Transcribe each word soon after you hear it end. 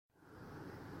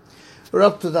We're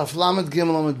up to Daf Lamed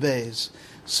Gimel Amud Beis.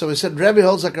 So we said Rebbe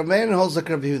holds like Rabbeinu and holds like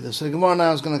Rabbi Yehuda. So the Gemara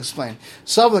now is going to explain.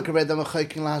 Sav like Rabbi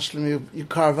Yehuda, you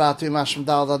carve out to Yimashim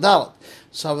Dalad Dalad.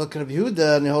 Sav like Rabbi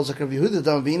Yehuda, and he holds like Rabbi Yehuda,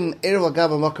 Dam Bein Erev Agab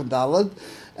Makam Dalad,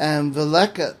 and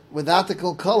Veleka, without the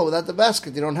Kilkala, without the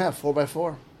basket, you don't have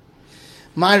 4x4.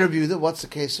 My Rabbi Yehuda, what's the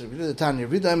case of Rabbi Yehuda? Tanya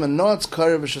Rabbi Yehuda, and no, it's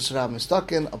Karev Shasram. He's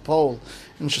stuck in a pole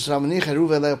in Shasram Nich, and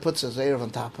Ruva Eleh puts his Erev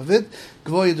on top of it.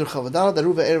 Gvoy Yidur Chavadal, the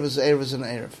Ruva Erev is an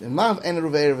Erev. In Mav, any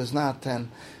Ruva Erev is not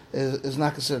 10. Is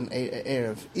not considered an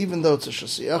Erev, even though it's a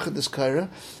Shasiyach, this Kaira,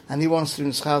 and he wants to do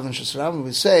Nischav and Shasram.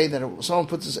 We say that if someone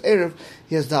puts his Erev,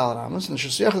 he has Dal Ramas, and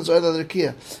Shasiyach is Oida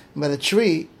Rekia. By the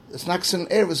tree, it's not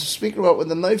considered an Erev, it's speaking about when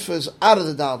the knife is out of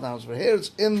the Dal Ramas, but here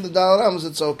it's in the Dal Ramas,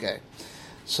 it's okay.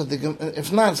 So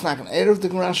if not, it's not an Erev, the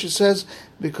Rashi says,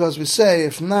 because we say,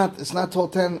 if not, it's not tall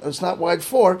 10, or it's not wide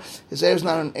 4, his Erev is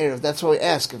not an Erev. That's why we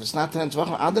ask, if it's not 10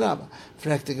 Tvachim, Adrabah,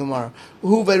 Frek the Gemara.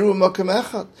 Uhu Veiru Mokem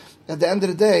Echad. At the end of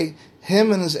the day,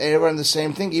 him and his Erev are in the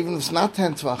same thing, even if it's not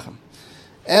 10 Tvachim.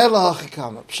 Ela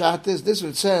Hachikama. Pshat is, this is what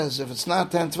it says, if it's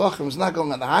not 10 Tvachim, it's not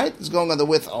going on the height, it's going on the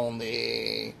width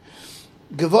only.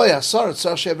 Gevoya, sorry,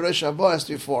 Tzar Shebresh Abba has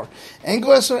to be 4. And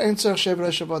Goesar and Tzar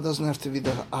Shebresh Abba doesn't have to be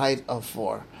the height of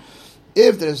 4.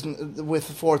 If there's with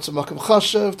 4, it's a Makam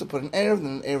Chashav, to put an Erev,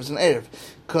 then an Erev is an Erev.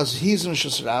 Because he's in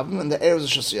Shas Rabbim, and the Erev is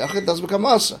a Shas Yachid, it doesn't become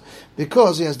Asa.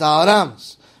 Because he has Da'al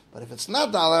Ramas. But if it's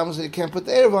not Da'al Ramas, then you can't put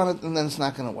the Erev on it, and then it's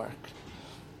not going to work.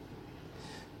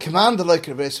 Command like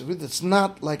Rebbe Yisrael, it's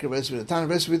not like Rebbe Yisrael. The time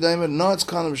Rebbe Yisrael, no, it's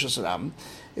Kana B'Shas Rabbim.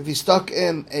 If he's stuck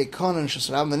in a Kana in Shas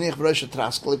Rabbim, then he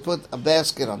put a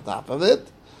basket on top of it.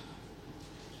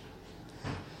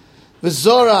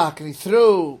 V'zorak, and he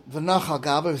threw v'nachal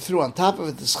gaba, he threw on top of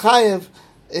it the chayev,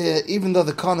 even though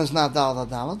the kon is not dalad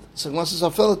dalad. So once it's a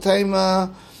fellow time,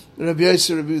 Rabbi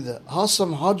Yosef Rabbi Yehuda,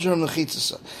 hasam hadron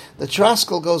lechitzasa. The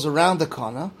traskel goes around the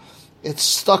kana, it's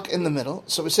stuck in the middle.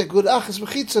 So we say good achas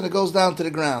mechitza, and it goes down to the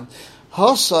ground.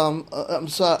 Hasam,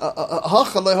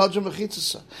 hachalei hadron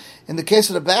mechitzasa. In the case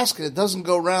of the basket, it doesn't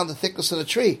go around the thickness of the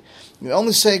tree. You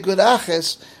only say good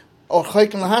achas or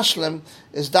chaykin lahashlim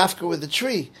is dafka with the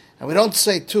tree. And we don't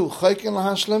say two, Chaykin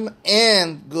Lahashlim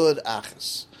and good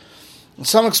Achas. And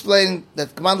some explain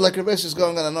that command like Rebbe is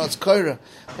going on, I know it's Kaira.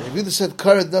 But if you said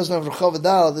Kaira doesn't have Rechav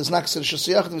Dalad, there's not considered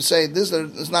Shasiyach, we say this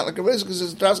is not like Rebbe because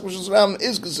his Trask Mishas Ram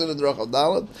is considered Rechav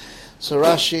Dalad. So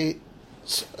Rashi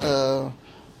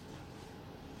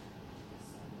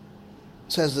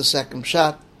says the second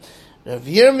shot. Rav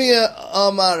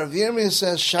Yirmiyah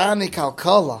says, Shani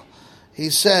Kalkala. He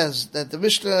says that the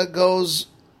Mishnah goes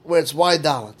where it's wide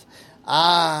Dalad.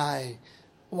 Why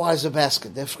is the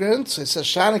basket different? So it says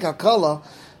Shani Kalkala,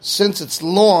 since it's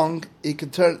long, he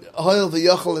can turn Hoil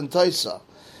v'Yochel in Taisa.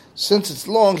 Since it's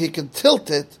long, he can tilt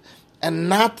it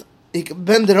and he can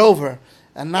bend it over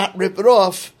and not rip it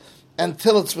off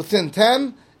until it's within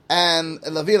 10, and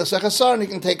Lavila Sechasar, and he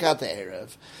can take out the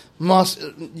Erev.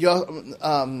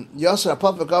 Yosser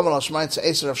Papa Gamal Shmaitz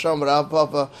Eser of Shomer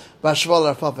Papa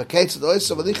Bashval Papa Kates the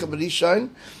Oysa Valicha Berishain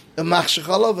the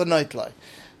Machshachala v'Noitlai.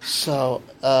 So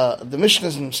the Mishnah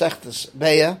is in Sechtes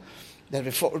Beya that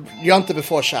before Yonta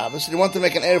before Shabbos. He wanted to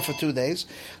make an Erev for 2 days.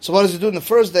 So what does he do in the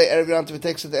first day? Erev Yonta he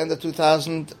takes at the end of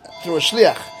 2000 through a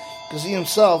shliach, because he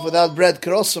himself without bread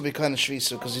could also be kind of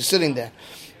shvisu because he's sitting there.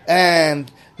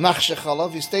 And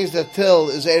Machshachala, he stays there till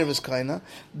his Erev is kaina.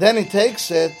 Then he takes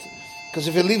it because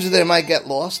if he leaves it there, it might get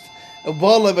lost. And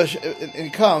he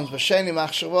comes b'sheni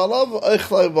Machshachala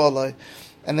v'Oichlai Balai.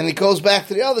 And then he goes back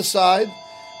to the other side,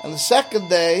 and the second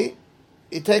day,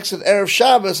 he takes it Erev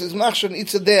Shabbos, his machshir and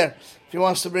eats it there, if he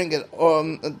wants to bring it. Or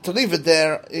to leave it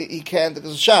there, he can't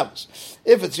because it's Shabbos.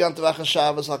 If it's Yom Tov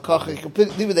Shabbos, he can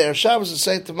leave it there Shabbos and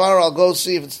say, tomorrow I'll go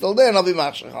see if it's still there, and I'll be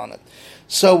machshir on it.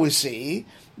 So we see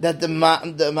that the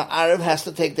Ma'arev has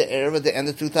to take the Erev at the end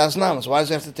of 2,000 Amos. Why does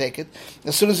he have to take it?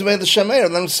 As soon as he made the Shemeir,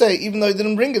 let him say, even though he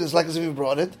didn't bring it, it's like as if he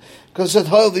brought it, because it said,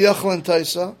 Hoil v'Yochel in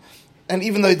Taisa, and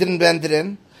even though he didn't bend it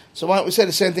in, so why don't we say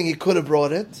the same thing? He could have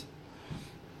brought it.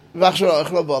 Let's say,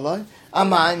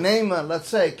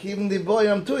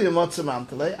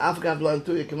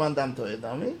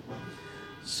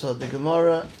 so the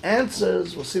Gemara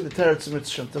answers, we'll see the Teretz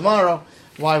Mitzvah tomorrow,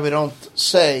 why we don't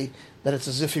say that it's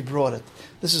as if he brought it.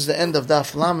 This is the end of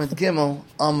Daf Lamed Gimel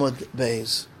Amud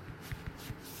Beis.